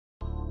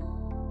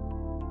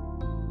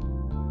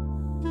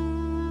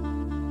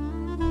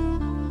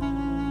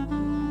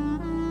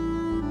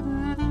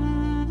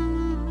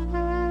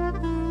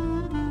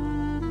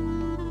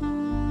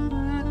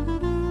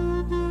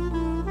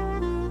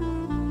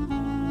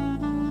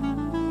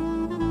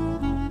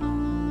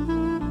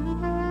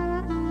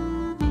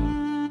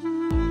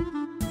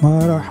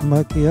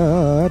مراحمك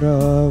يا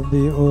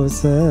ربي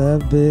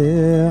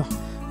أسبح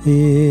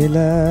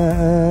إلى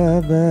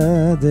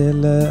أبد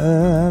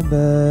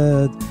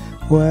الأبد،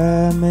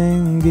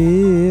 ومن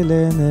جيل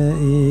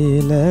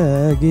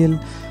إلى جيل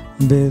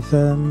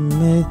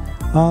بفمي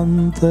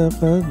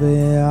أنطق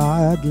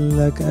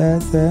بعدلك.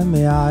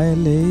 أثامي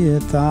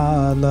عليت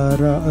على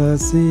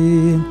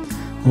رأسي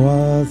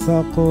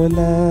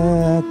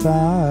وثقلت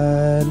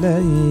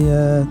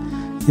علي،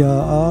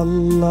 يا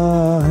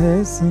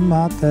الله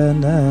اسمع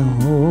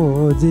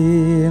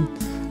تنهدي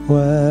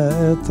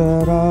واطرح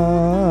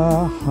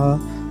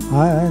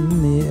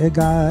عني.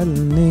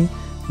 اجعلني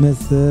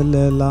مثل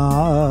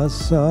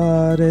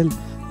العشار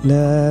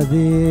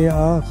الذي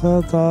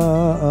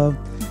أخطأ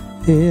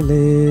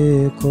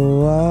إليك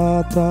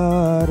وترأفت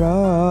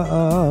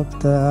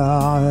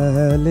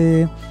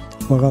عليه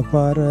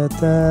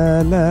وغفرت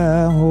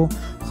له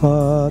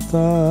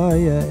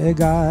خطايا.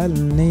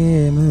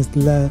 اجعلني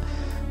مثل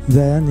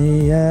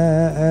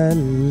ذنيا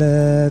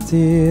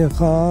التي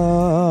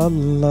خلصتها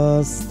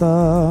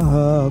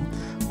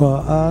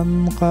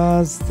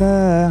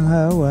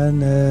وأنقذتها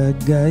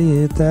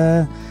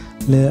ونجيتها،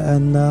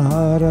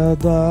 لأنها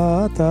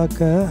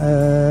رضاتك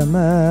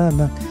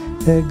أمامك.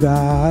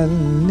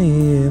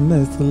 اجعلني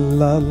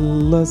مثل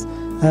اللص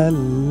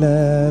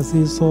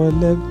الذي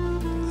صلب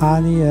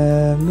عن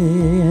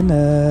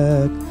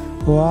يمينك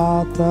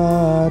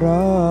واعترف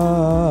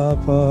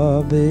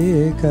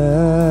بك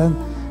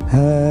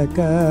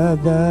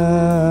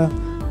هكذا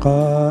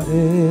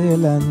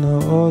قائلا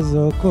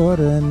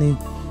اذكرني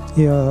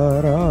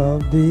يا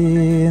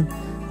ربي،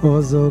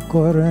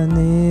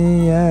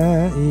 اذكرني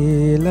يا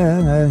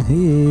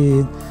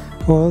إلهي،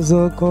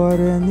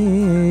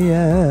 اذكرني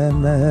يا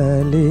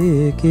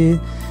مالكي،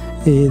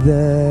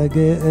 إذا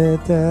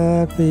جئت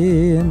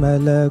في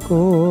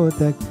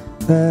ملكوتك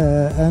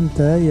فأنت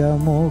يا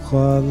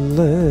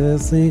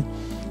مخلصي.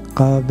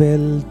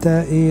 قبلت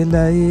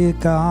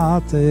إليك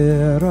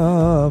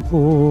اعترافه،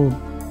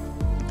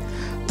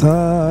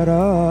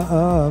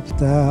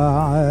 ترأفت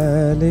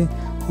عليه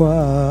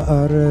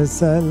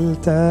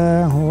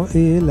وأرسلته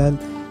إلى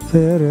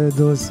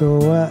الفردوس،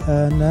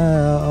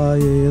 وأنا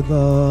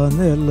أيضا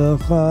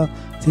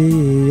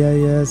الخطية.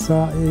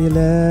 يسوع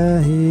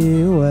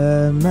إلهي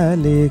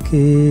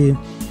وملكي،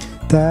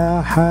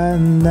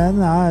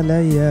 تحنن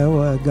علي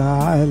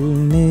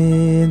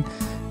واجعلني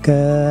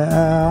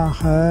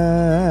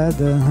كأحد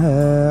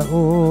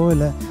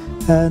هؤلاء.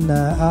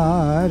 أنا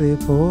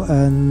أعرف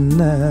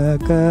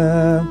أنك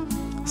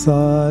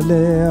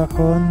صالح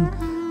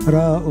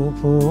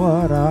رؤوف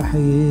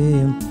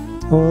ورحيم،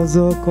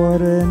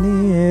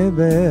 اذكرني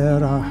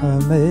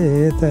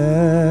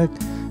برحمتك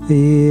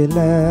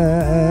إلى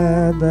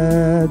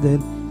أبد.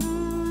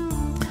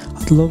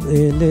 أطلب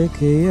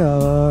إليك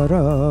يا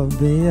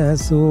رب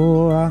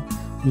يسوع،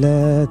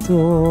 لا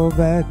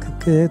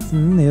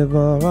تبكتني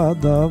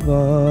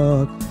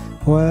بغضبك،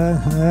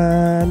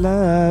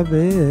 وهلا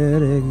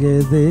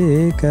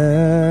برجليك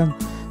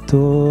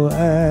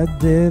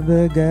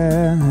تؤدب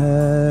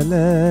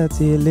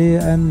جهالاتي،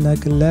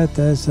 لأنك لا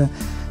تشاء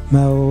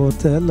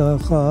موت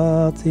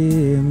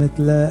الخاطي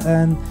مثل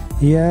أن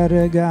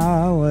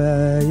يرجع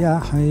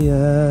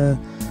ويحيا.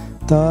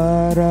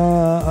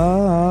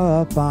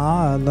 ترأف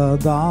على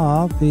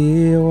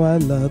ضعفي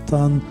ولا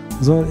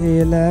تنظر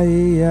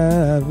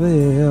إلي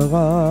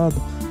بغضب.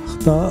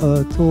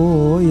 أخطأت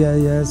يا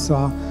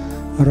يسوع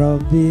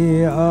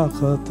ربي،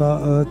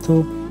 أخطأت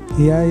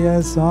يا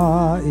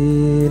يسوع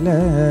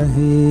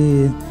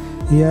إلهي.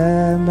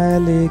 يا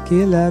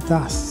ملكي لا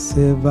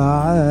تحسب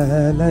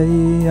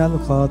علي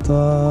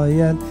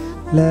الخطايا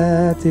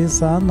التي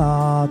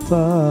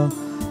صنعتها.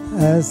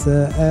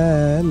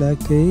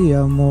 أسألك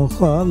يا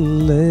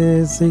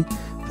مخلصي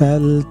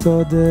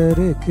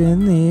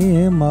فلتدركني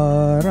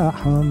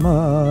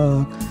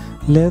مراحمك،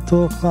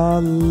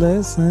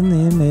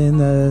 لتخلصني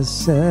من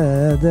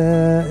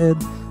الشدائد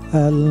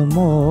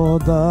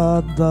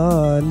المضادة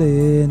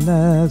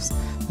لنفس.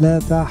 لا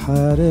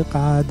تحرق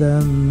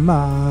عدم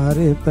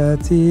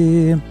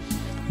معرفتي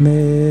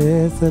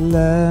مثل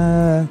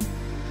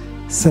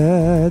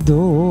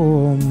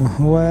سدوم،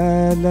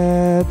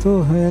 ولا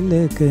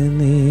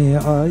تهلكني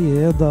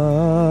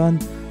أيضا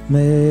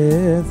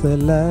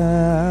مثل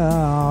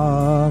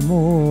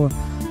عمور.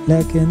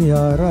 لكن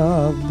يا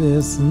رب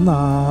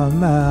اصنع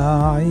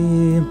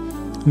معي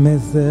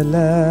مثل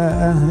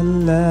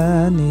أهل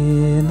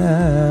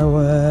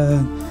نينوى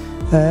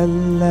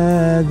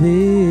الذين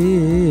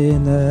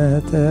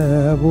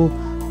تابوا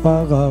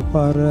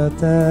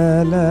وغفرت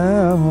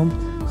لهم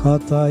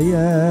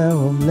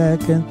خطاياهم.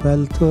 لكن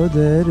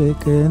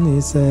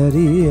فلتدركني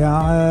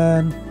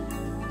سريعا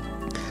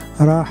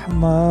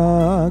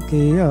رحمك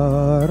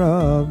يا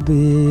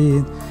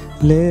ربي،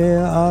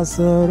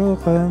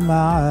 لأصرخ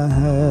مع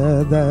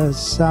هذا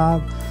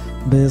الشعب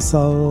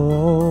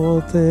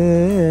بصوت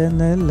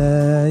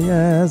لا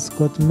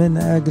يسكت. من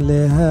أجل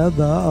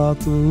هذا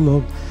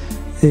أطلب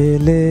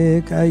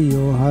إليك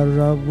أيها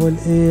الرب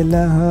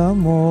الإله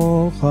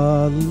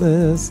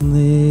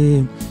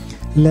مخلصني،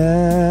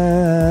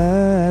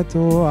 لا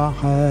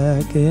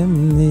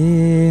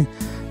تحاكمني،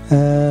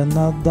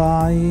 أنا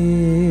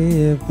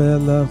الضعيف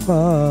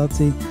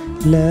الخاطي،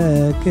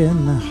 لكن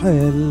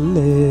حل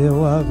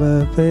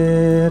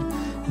واغفر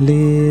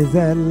لي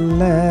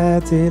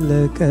ذلاتي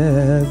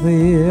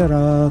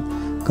الكثيرة،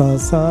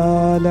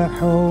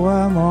 كصالح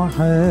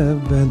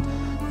ومحب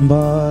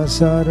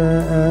بشر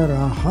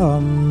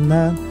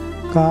ارحمنا،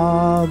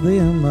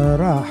 كعظيم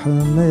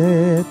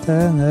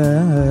رحمتنا.